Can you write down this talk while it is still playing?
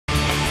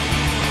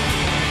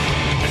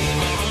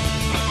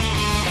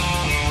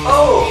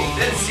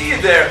Didn't see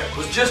it there.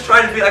 Was just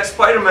trying to be like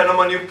Spider-Man on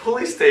my new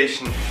pulley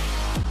station.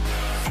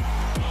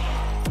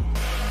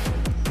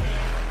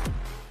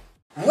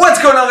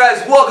 What's going on,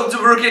 guys? Welcome to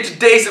Barrookie. In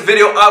today's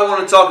video I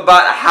want to talk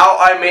about how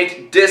I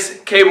made this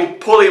cable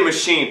pulley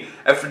machine.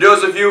 And for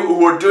those of you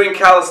who are doing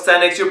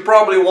calisthenics, you're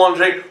probably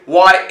wondering,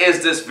 why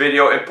is this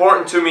video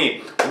important to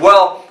me?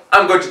 Well,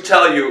 I'm going to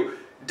tell you,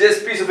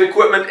 this piece of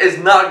equipment is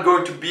not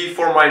going to be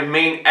for my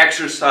main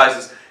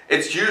exercises.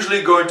 It's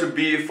usually going to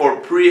be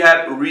for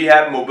prehab,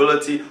 rehab,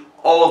 mobility,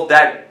 all of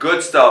that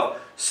good stuff.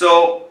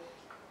 So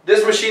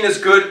this machine is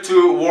good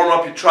to warm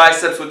up your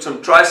triceps with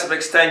some tricep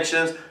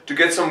extensions, to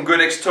get some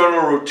good external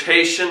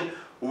rotation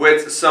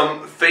with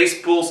some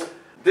face pulls.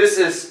 This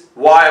is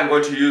why I'm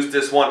going to use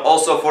this one.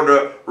 Also for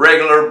the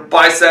regular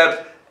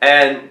bicep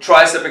and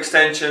tricep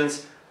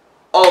extensions,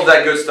 all of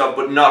that good stuff,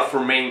 but not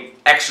for main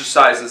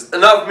exercises.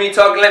 Enough of me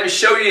talking, let me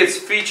show you its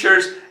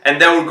features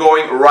and then we're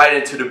going right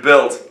into the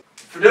build.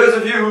 For those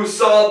of you who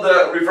saw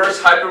the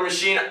reverse hyper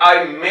machine,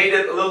 I made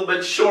it a little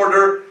bit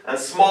shorter and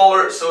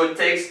smaller so it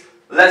takes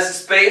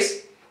less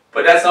space,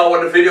 but that's not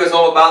what the video is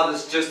all about.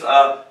 It's just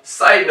a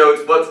side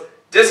note. But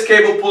this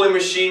cable pulley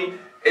machine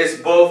is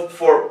both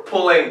for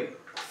pulling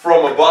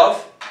from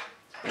above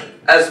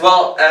as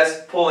well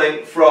as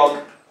pulling from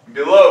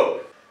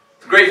below.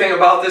 The great thing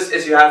about this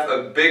is you have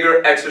a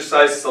bigger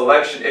exercise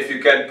selection if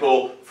you can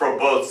pull from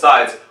both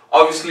sides.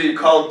 Obviously you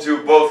can't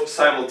do both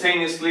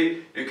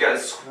simultaneously. You can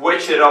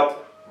switch it up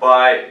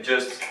by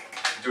just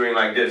doing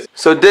like this.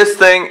 So this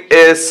thing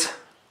is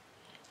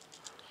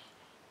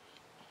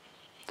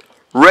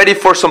ready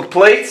for some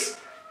plates.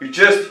 You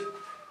just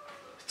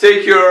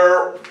take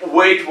your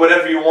weight,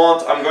 whatever you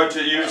want. I'm going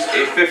to use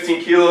a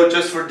 15 kilo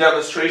just for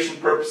demonstration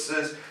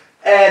purposes.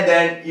 And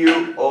then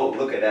you, oh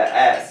look at that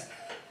ass.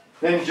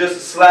 Then you just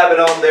slap it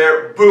on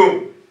there,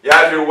 boom. You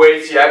have your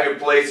weights, you have your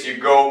plates, you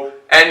go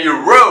and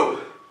you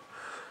row.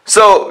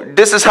 So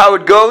this is how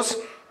it goes.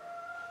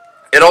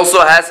 It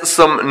also has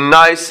some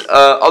nice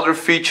other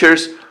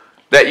features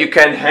that you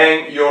can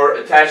hang your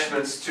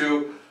attachments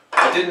to.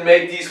 I didn't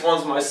make these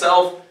ones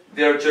myself.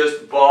 They're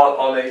just bought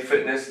on a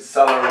fitness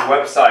seller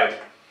website.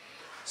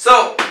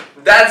 So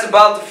that's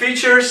about the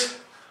features.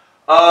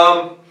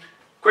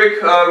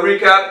 Quick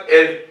recap,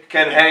 it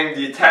can hang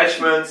the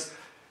attachments.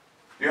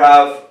 You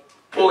have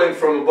pulling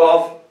from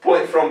above,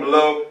 pulling from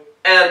below,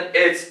 and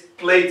it's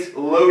plate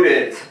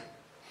loaded.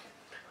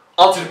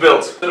 Onto the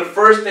build. So the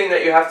first thing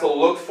that you have to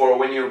look for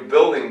when you're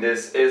building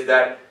this is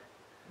that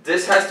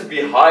this has to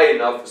be high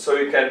enough so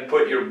you can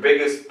put your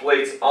biggest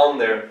plates on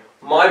there.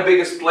 My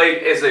biggest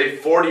plate is a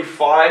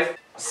 45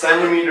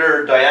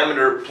 centimeter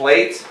diameter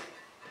plate.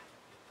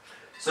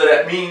 So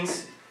that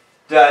means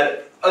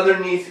that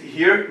underneath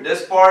here,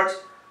 this part,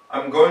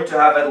 I'm going to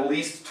have at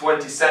least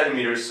 20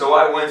 centimeters. So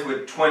I went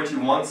with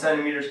 21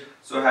 centimeters,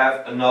 so I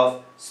have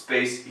enough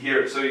space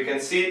here. So you can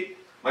see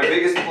my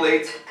biggest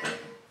plate,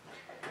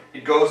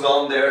 it goes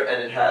on there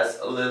and it has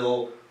a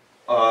little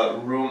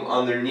room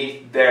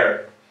underneath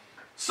there.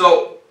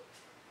 So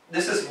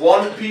this is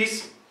one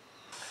piece.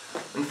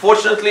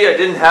 Unfortunately, I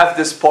didn't have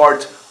this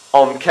part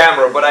on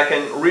camera, but I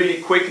can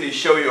really quickly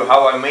show you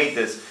how I made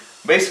this.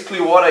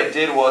 Basically what I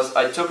did was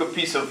I took a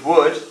piece of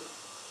wood.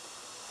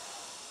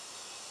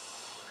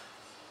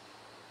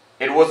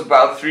 It was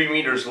about 3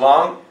 meters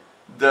long.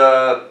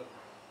 The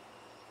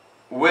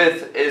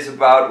width is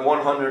about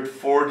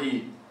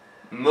 140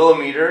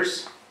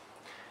 millimeters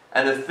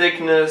and the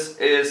thickness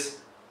is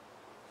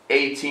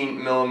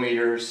 18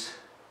 millimeters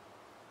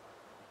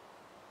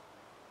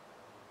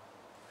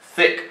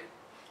thick.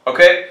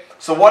 Okay,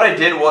 so what I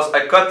did was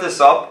I cut this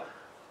up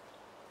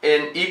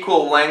in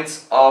equal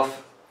lengths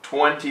of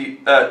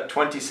 20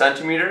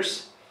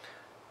 centimeters.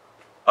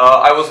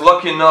 I was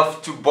lucky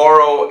enough to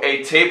borrow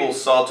a table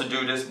saw to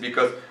do this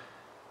because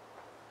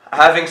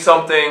having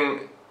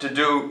something to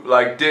do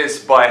like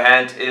this by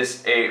hand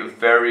is a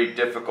very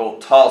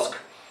difficult task.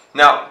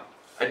 Now,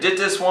 I did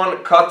this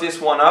one, cut this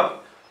one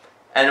up,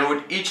 and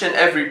with each and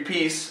every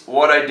piece,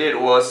 what I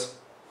did was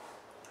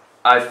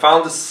I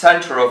found the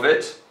center of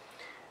it.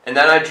 And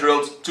then I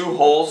drilled 2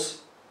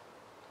 holes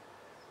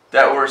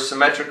that were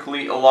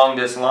symmetrically along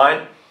this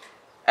line,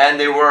 and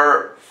they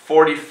were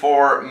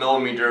 44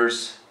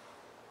 millimeters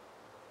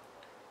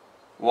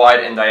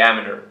wide in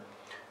diameter.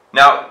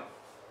 Now,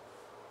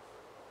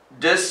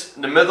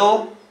 the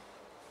middle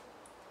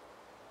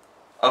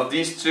of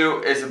these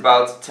two is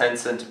about 10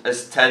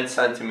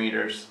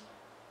 centimeters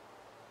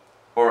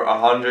or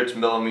 100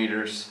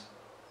 millimeters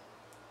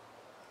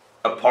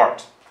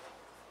apart.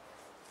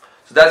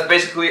 So that's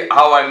basically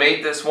how I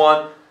made this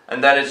one,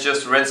 and then it's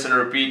just rinse and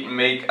repeat,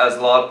 make as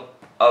lot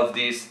of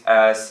these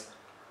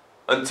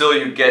until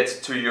you get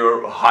to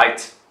your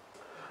height.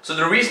 So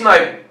the reason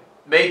I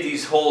made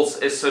these holes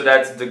is so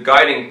that the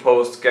guiding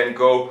post can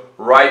go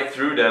right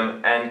through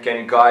them and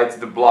can guide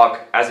the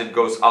block as it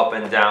goes up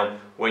and down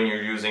when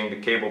you're using the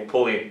cable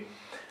pulley.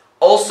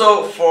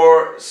 Also,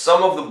 for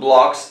some of the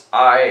blocks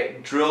I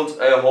drilled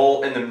a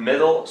hole in the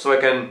middle so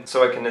I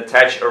can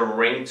attach a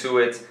ring to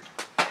it.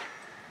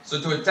 So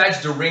to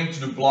attach the ring to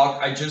the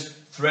block, I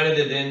just threaded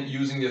it in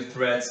using the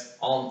threads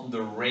on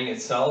the ring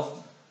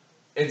itself.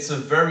 It's a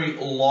very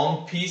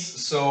long piece,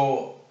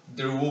 so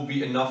there will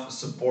be enough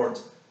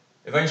support.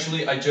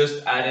 Eventually I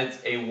just added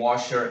a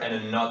washer and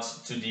a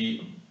nut to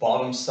the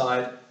bottom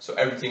side, so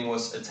everything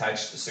was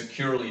attached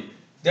securely.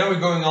 Then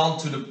we're going on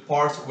to the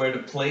part where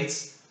the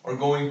plates are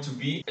going to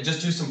be. I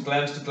just used some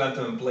clamps to clamp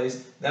them in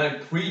place. Then I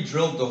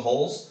pre-drilled the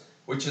holes,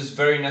 which is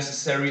very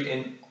necessary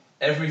in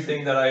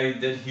everything that I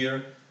did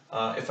here.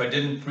 If I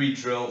didn't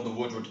pre-drill, the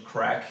wood would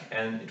crack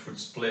and it would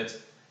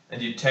split, and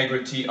the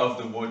integrity of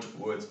the wood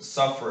would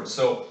suffer.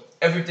 So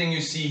everything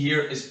you see here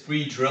is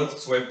pre-drilled.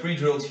 So I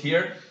pre-drilled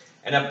here,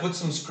 and I put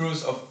some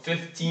screws of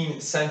 15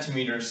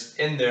 centimeters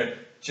in there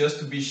just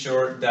to be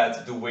sure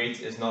that the weight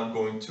is not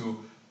going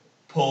to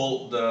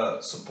pull the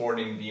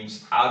supporting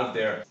beams out of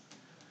there.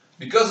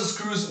 Because the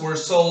screws were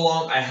so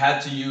long, I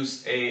had to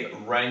use a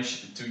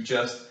wrench to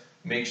just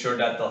make sure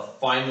that the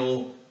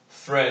final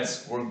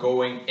threads were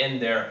going in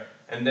there,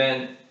 and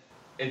then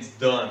it's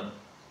done.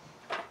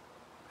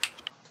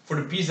 For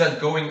the piece that's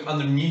going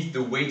underneath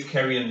the weight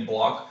carrying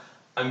block,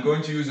 I'm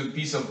going to use a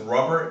piece of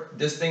rubber.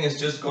 This thing is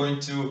just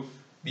going to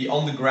be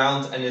on the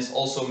ground and is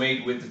also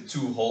made with the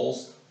two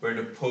holes where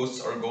the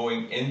posts are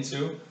going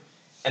into.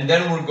 And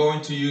then we're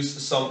going to use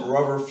some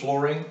rubber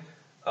flooring.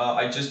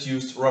 I just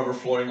used rubber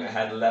flooring I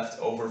had left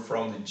over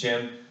from the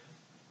gym.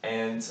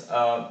 And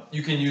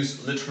you can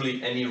use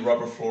literally any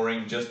rubber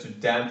flooring just to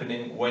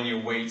dampening when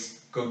your weights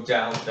go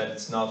down, that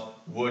it's not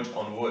wood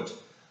on wood.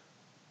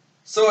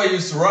 So I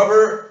used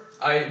rubber.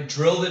 I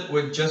drilled it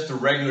with just a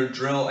regular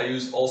drill. I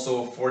used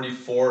also a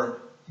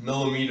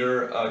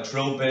 44mm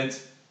drill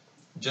bit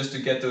just to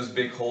get those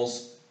big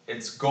holes.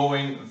 It's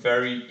going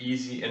very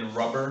easy in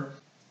rubber.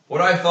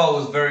 What I thought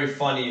was very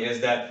funny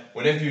is that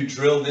whenever you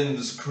drilled in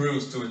the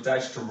screws to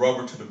attach the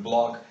rubber to the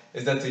block,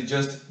 is that they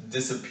just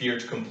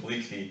disappeared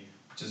completely,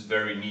 which is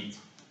very neat.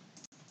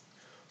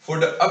 For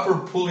the upper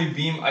pulley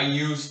beam, I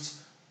used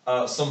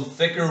some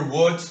thicker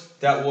wood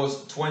that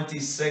was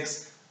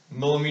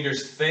 26mm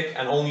thick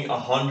and only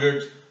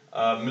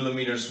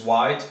 100mm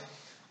wide.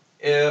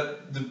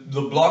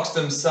 The blocks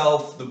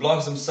themselves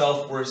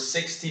were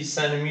 60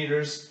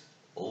 centimeters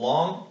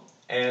long,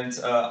 and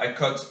I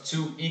cut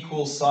two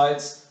equal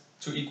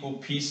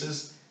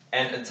pieces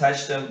and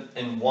attached them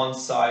in one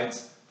side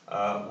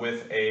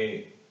with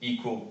a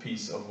equal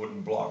piece of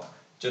wooden block.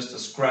 Just a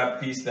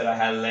scrap piece that I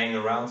had laying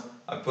around.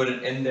 I put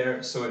it in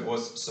there so it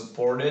was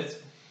supported,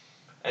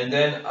 and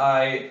then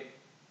I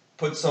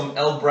put some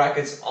L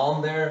brackets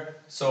on there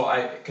so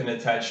I can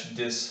attach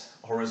this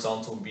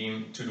horizontal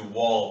beam to the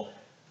wall.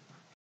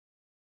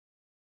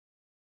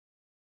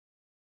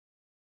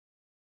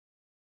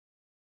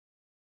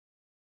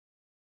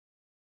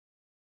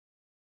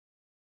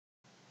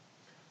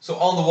 So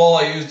on the wall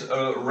I used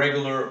a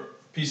regular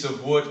piece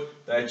of wood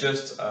that I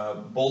just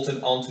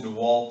bolted onto the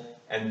wall,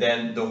 and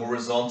then the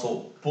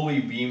horizontal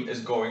pulley beam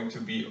is going to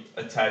be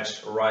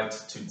attached right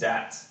to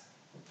that.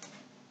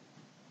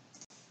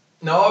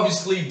 Now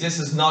obviously this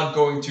is not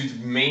going to be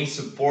the main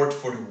support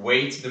for the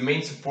weight. The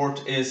main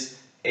support is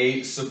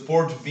a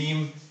support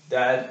beam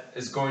that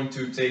is going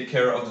to take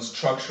care of the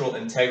structural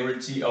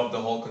integrity of the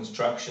whole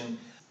construction.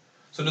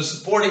 So the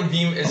supporting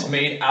beam is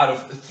made out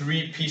of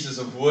 3 pieces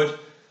of wood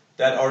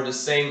that are the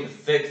same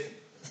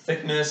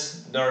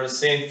thickness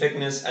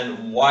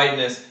and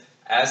wideness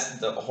as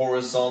the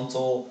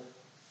horizontal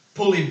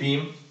pulley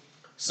beam.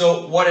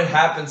 So what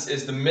happens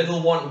is the middle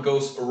one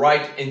goes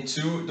right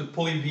into the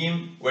pulley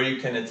beam where you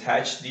can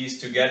attach these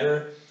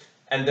together,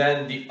 and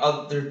then the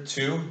other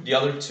two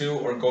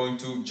are going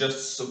to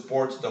just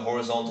support the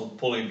horizontal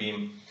pulley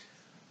beam.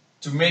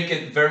 To make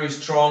it very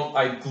strong,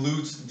 I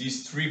glued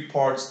these 3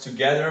 parts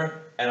together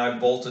and I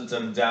bolted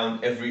them down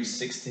every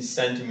 60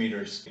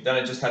 centimeters. Then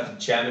I just had to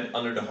jam it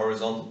under the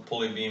horizontal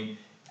pulley beam,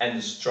 and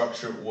the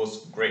structure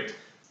was great.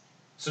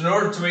 So in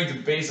order to make the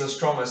base as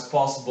strong as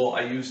possible,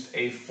 I used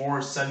a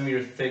 4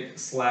 centimeter thick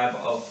slab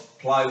of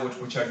plywood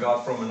which I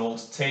got from an old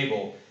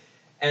table.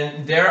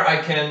 And there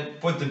I can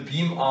put the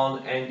beam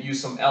on and use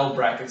some L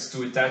brackets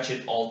to attach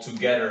it all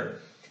together.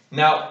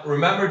 Now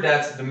remember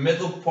that the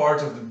middle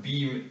part of the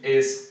beam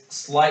is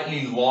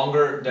slightly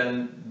longer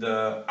than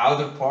the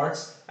outer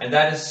parts, and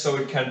that is so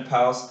it can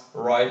pass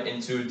right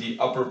into the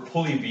upper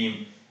pulley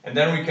beam, and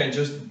then we can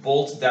just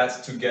bolt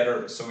that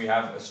together so we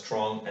have a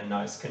strong and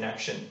nice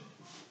connection.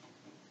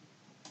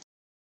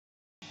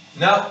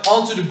 Now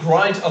onto the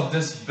grind of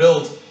this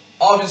build.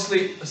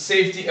 Obviously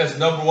safety is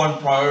 #1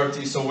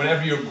 priority, so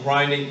whenever you're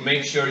grinding,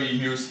 make sure you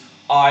use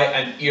eye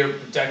and ear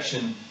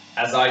protection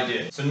as I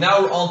did. So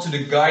now we're on to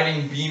the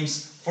guiding beams.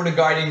 For the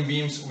guiding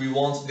beams, we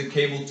want the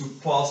cable to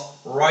pass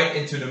right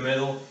into the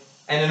middle,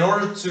 and in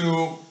order to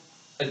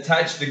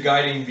attach the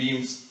guiding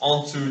beams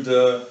onto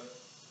the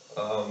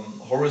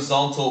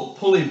horizontal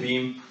pulley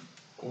beam,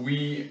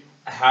 we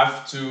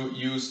have to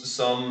use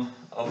some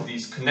of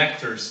these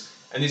connectors,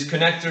 and these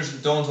connectors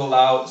don't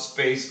allow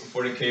space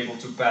for the cable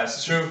to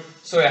pass through,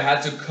 so I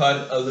had to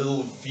cut a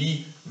little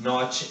V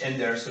notch in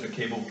there so the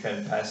cable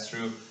can pass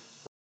through.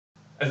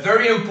 A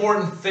very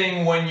important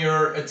thing when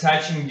you're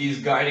attaching these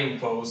guiding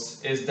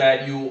posts is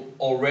that you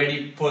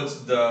already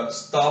put the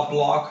stop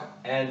block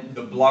and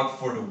the block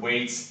for the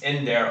weights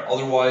in there,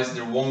 otherwise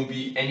there won't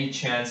be any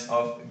chance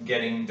of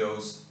getting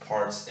those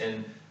parts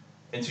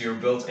into your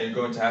build and you're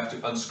going to have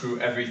to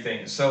unscrew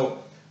everything.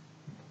 So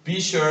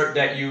be sure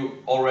that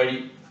you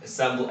already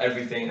assemble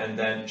everything and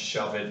then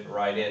shove it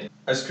right in.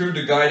 I screwed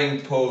the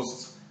guiding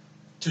posts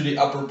to the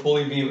upper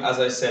pulley beam,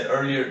 as I said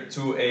earlier,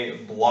 to a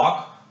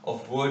block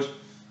of wood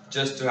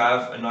just to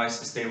have a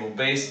nice stable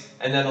base,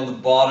 and then on the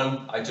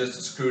bottom I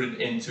just screwed it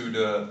into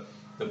the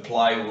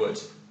plywood,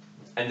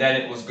 and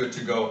then it was good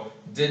to go.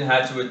 Didn't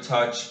have to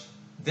attach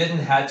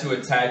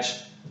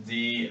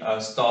the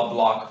stop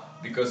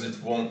block because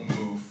it won't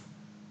move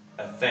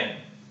a thing.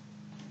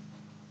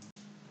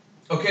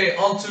 Okay,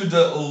 onto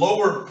the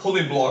lower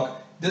pulley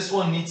block. This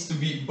one needs to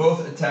be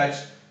both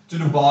attached to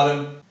the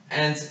bottom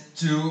and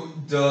to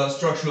the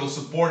structural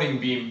supporting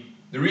beam.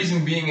 The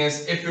reason being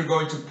is if you're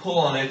going to pull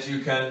on it, you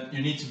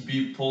need to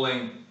be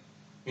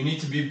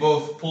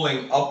both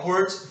pulling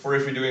upwards for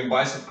if you're doing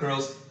bicep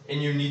curls,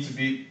 and you need to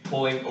be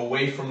pulling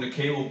away from the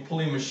cable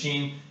pulley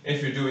machine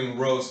if you're doing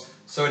rows.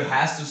 So it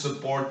has to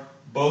support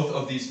both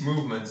of these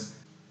movements.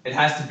 It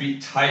has to be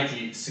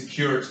tightly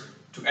secured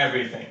to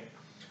everything.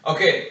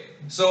 Okay,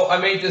 so I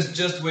made this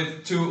just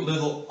with two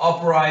little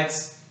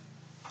uprights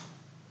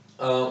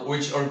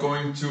which are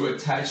going to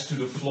attach to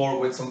the floor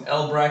with some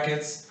L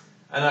brackets.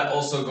 And I'm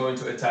also going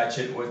to attach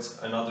it with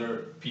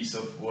another piece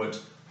of wood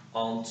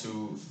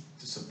onto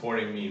the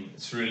supporting beam.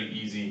 It's really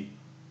easy.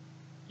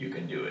 You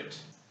can do it.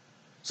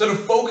 So the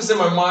focus in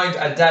my mind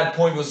at that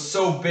point was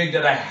so big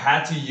that I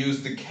had to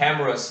use the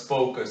camera's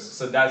focus.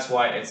 So that's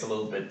why it's a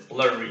little bit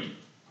blurry.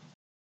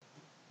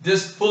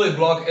 This pulley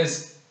block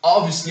is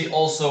obviously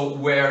also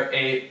where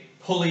a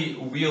pulley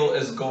wheel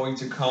is going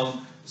to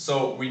come.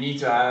 So we need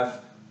to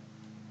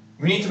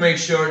make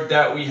sure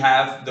that we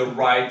have the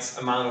right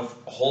amount of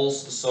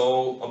holes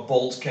so a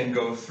bolt can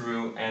go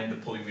through and the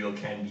pulley wheel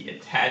can be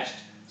attached.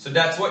 So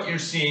that's what you're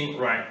seeing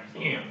right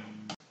here.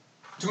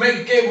 To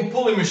make a cable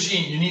pulley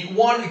machine, you need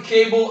one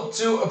cable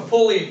to a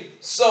pulley.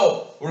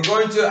 So we're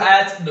going to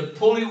add the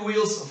pulley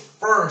wheels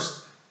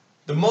first.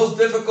 The most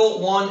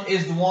difficult one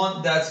is the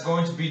one that's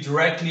going to be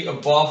directly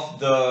above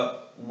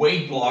the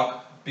weight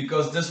block,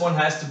 because this one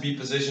has to be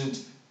positioned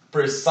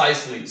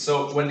precisely.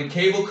 So when the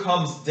cable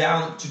comes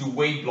down to the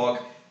weight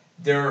block,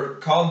 there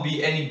can't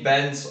be any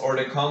bends or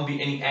there can't be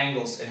any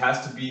angles. It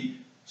has to be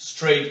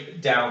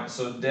straight down.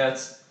 So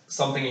that's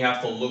something you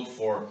have to look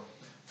for.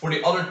 For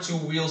the other two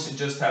wheels, you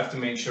just have to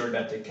make sure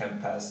that they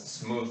can pass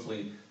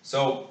smoothly.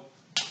 So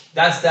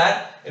that's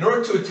that. In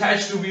order to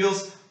attach the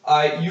wheels,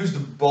 I used a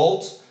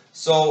bolt.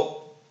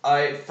 So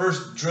I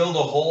first drilled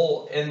a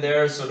hole in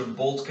there so the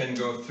bolt can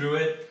go through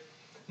it.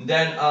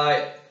 Then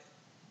I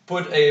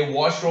put a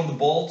washer on the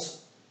bolt.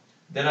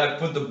 Then I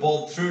put the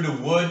bolt through the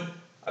wood.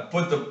 I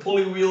put the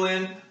pulley wheel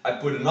in. I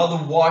put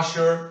another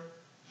washer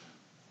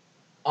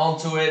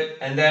onto it,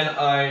 and then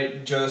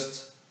I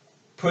just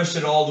pushed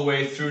it all the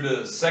way through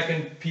the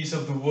second piece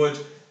of the wood,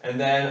 and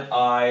then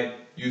I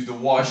used a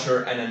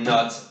washer and a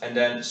nut and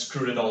then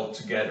screwed it all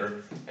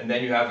together. And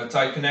then you have a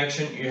tight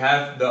connection. You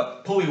have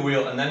the pulley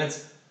wheel, and then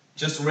it's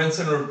just rinse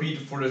and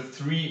repeat for the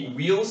 3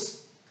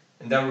 wheels,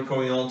 and then we're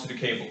going on to the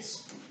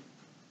cables.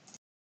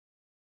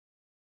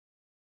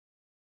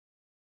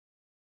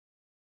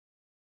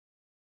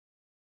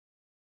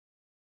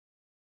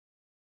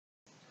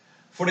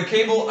 For the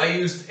cable, I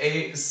used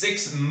a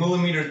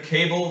 6mm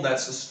cable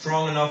that's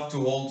strong enough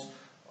to hold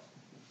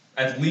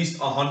at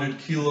least 100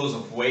 kilos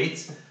of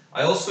weight.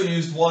 I also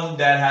used one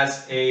that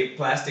has a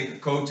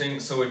plastic coating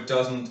so it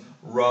doesn't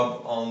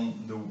rub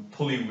on the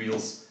pulley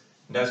wheels.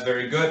 That's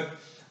very good.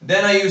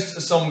 Then I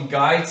used some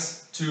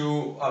guides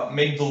to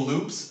make the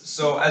loops.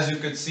 So as you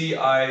could see,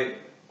 I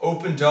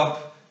opened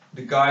up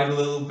the guide a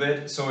little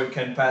bit so it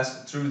can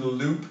pass through the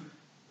loop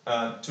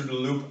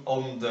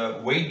on the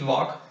weight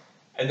block.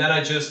 And then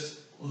I just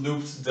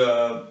looped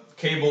the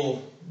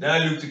cable. Then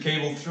I looped the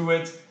cable through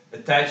it,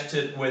 attached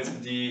it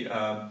with the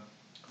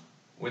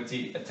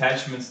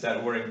attachments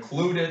that were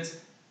included,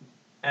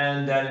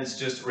 and then it's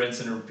just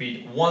rinse and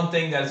repeat. One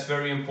thing that's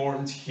very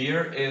important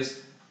here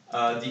is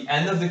the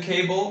end of the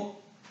cable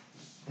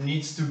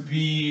needs to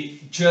be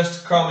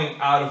just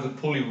coming out of the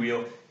pulley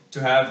wheel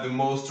to have the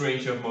most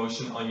range of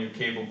motion on your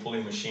cable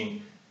pulley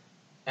machine.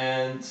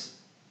 And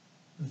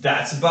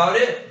that's about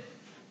it.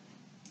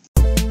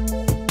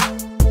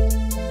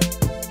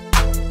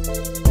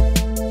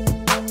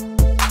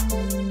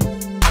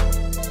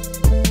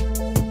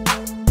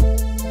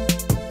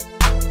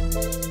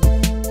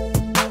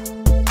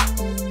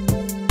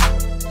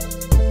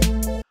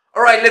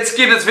 Alright, let's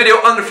keep this video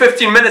under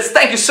 15 minutes.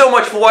 Thank you so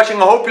much for watching.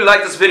 I hope you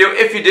liked this video.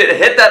 If you did,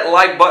 hit that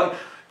like button.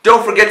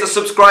 Don't forget to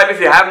subscribe if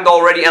you haven't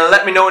already, and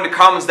let me know in the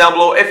comments down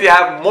below if you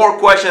have more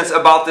questions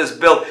about this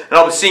build. And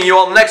I'll be seeing you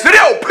on the next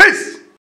video. Peace!